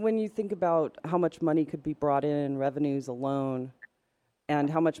 Well, when you think about how much money could be brought in revenues alone, and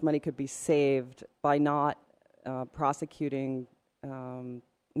how much money could be saved by not prosecuting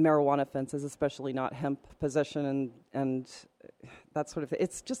marijuana offenses, especially not hemp possession and that sort of,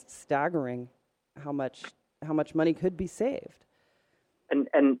 it's just staggering how much money could be saved.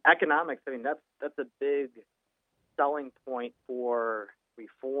 And economics, I mean, that's a big selling point for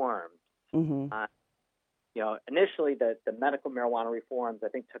reform. Mm-hmm. Initially the medical marijuana reforms, I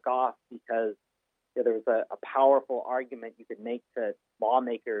think, took off because there was a powerful argument you could make to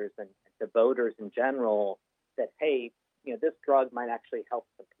lawmakers and to voters in general that, hey, this drug might actually help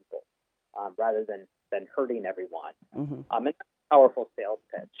some people rather than hurting everyone. Mm-hmm. And that's a powerful sales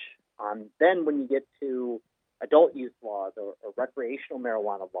pitch. Then when you get to adult use laws or recreational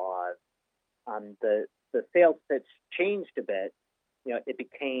marijuana laws, the sales pitch changed a bit. It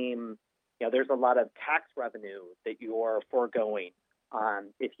became, there's a lot of tax revenue that you're foregoing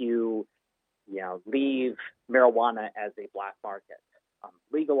if you leave marijuana as a black market.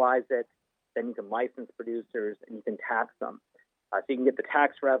 Legalize it, then you can license producers and you can tax them. So you can get the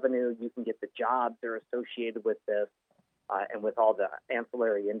tax revenue, you can get the jobs that are associated with this, and with all the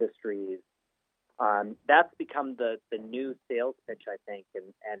ancillary industries. That's become the new sales pitch, I think,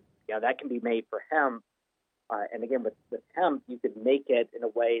 and that can be made for hemp. And again, with hemp, you could make it in a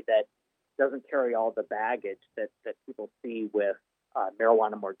way that doesn't carry all the baggage that people see with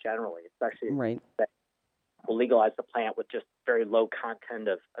marijuana more generally, especially right. that will legalize the plant with just very low content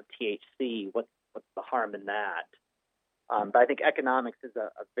of THC. What's the harm in that? But I think economics is a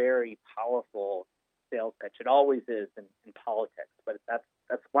very powerful sales pitch. It always is in politics, but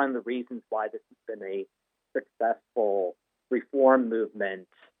that's one of the reasons why this has been a successful reform movement.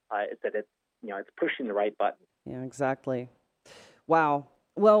 Is that it's pushing the right button. Yeah, exactly. Wow.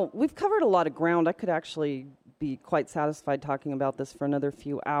 Well, we've covered a lot of ground. I could actually be quite satisfied talking about this for another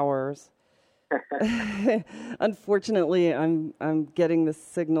few hours. Unfortunately, I'm getting the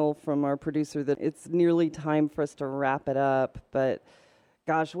signal from our producer that it's nearly time for us to wrap it up. But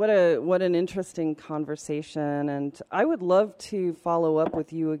gosh, what an interesting conversation. And I would love to follow up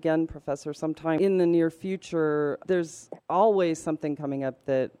with you again, Professor, sometime in the near future. There's always something coming up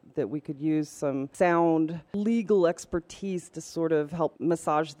that we could use some sound legal expertise to sort of help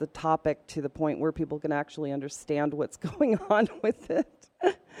massage the topic to the point where people can actually understand what's going on with it.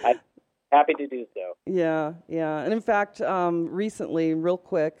 Happy to do so. Yeah. And in fact, recently, real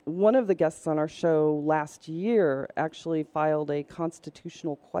quick, one of the guests on our show last year actually filed a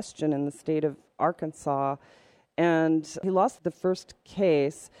constitutional question in the state of Arkansas, and he lost the first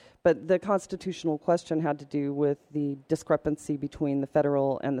case, but the constitutional question had to do with the discrepancy between the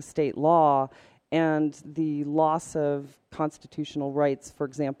federal and the state law and the loss of constitutional rights, for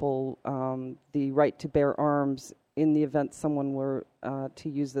example, the right to bear arms in the event someone were to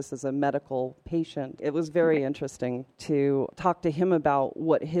use this as a medical patient. It was very interesting to talk to him about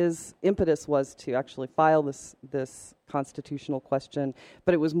what his impetus was to actually file this constitutional question,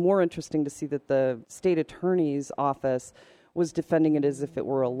 but it was more interesting to see that the state attorney's office was defending it as if it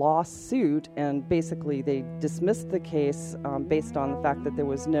were a lawsuit, and basically they dismissed the case based on the fact that there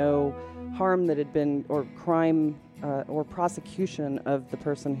was no harm that had been, or crime or prosecution of the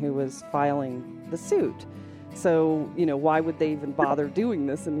person who was filing the suit. So, why would they even bother doing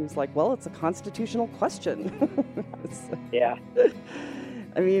this? And he was like, well, it's a constitutional question. Yeah.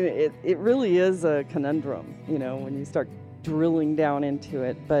 I mean, it really is a conundrum, when you start drilling down into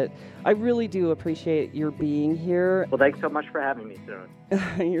it. But I really do appreciate your being here. Well, thanks so much for having me, Sarah.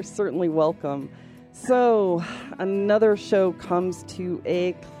 You're certainly welcome. So, another show comes to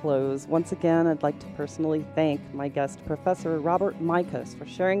a close. Once again, I'd like to personally thank my guest, Professor Robert Mikos, for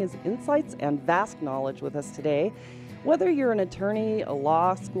sharing his insights and vast knowledge with us today. Whether you're an attorney, a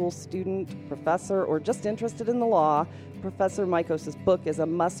law school student, professor, or just interested in the law, Professor Mikos' book is a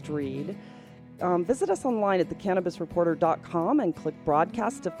must-read. Visit us online at thecannabisreporter.com and click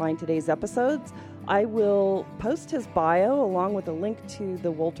broadcast to find today's episodes. I will post his bio along with a link to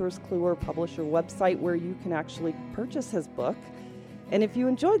the Wolters Kluwer publisher website where you can actually purchase his book. And if you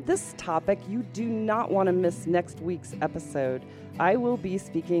enjoyed this topic, you do not want to miss next week's episode. I will be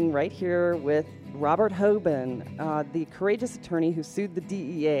speaking right here with Robert Hoban, the courageous attorney who sued the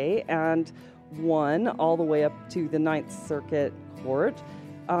DEA and won all the way up to the Ninth Circuit Court.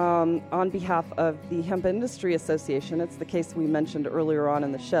 On behalf of the Hemp Industry Association. It's the case we mentioned earlier on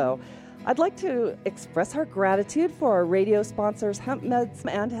in the show. I'd like to express our gratitude for our radio sponsors, Hemp Meds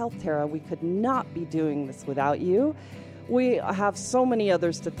and HealthTerra. We could not be doing this without you. We have so many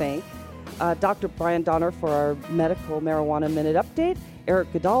others to thank. Dr. Brian Donner for our Medical Marijuana Minute Update,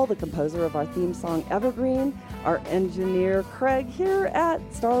 Eric Goodall, the composer of our theme song Evergreen, our engineer Craig here at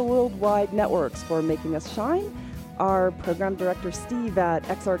Star Worldwide Networks for making us shine, our program director Steve at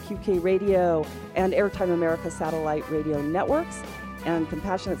XRQK Radio and Airtime America Satellite Radio Networks, and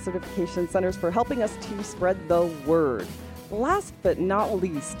Compassionate Certification Centers for helping us to spread the word. Last but not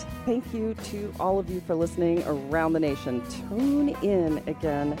least, thank you to all of you for listening around the nation. Tune in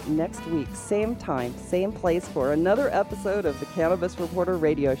again next week, same time, same place for another episode of the Cannabis Reporter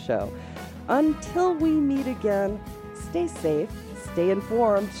Radio Show. Until we meet again, stay safe, stay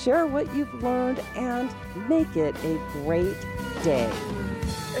informed, share what you've learned, and make it a great day.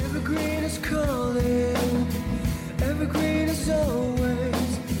 Evergreen is calling. Evergreen is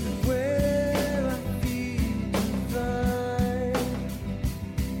always where I feel fine.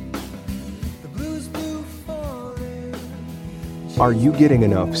 The blue's blue falling. Are you getting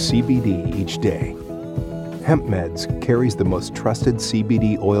enough CBD each day? Hemp Meds carries the most trusted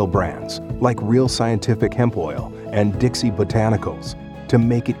CBD oil brands like Real Scientific Hemp Oil and Dixie Botanicals to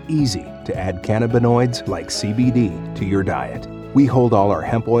make it easy to add cannabinoids like CBD to your diet. We hold all our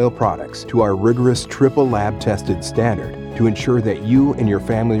hemp oil products to our rigorous triple lab tested standard to ensure that you and your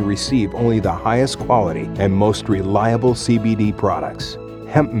family receive only the highest quality and most reliable CBD products.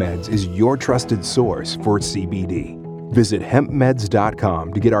 Hemp Meds is your trusted source for CBD. Visit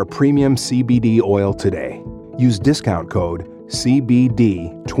hempmeds.com to get our premium CBD oil today. Use discount code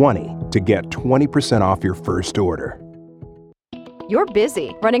CBD20 to get 20% off your first order. You're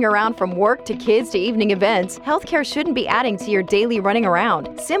busy, running around from work to kids to evening events. Healthcare shouldn't be adding to your daily running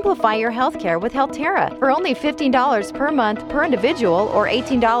around. Simplify your healthcare with HealthTerra. For only $15 per month per individual or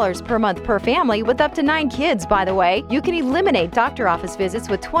 $18 per month per family with up to 9 kids, by the way, you can eliminate doctor office visits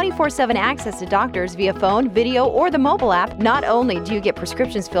with 24/7 access to doctors via phone, video, or the mobile app. Not only do you get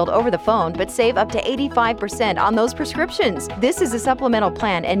prescriptions filled over the phone, but save up to 85% on those prescriptions. This is a supplemental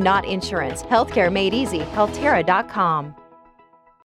plan and not insurance. Healthcare made easy. HealthTerra.com.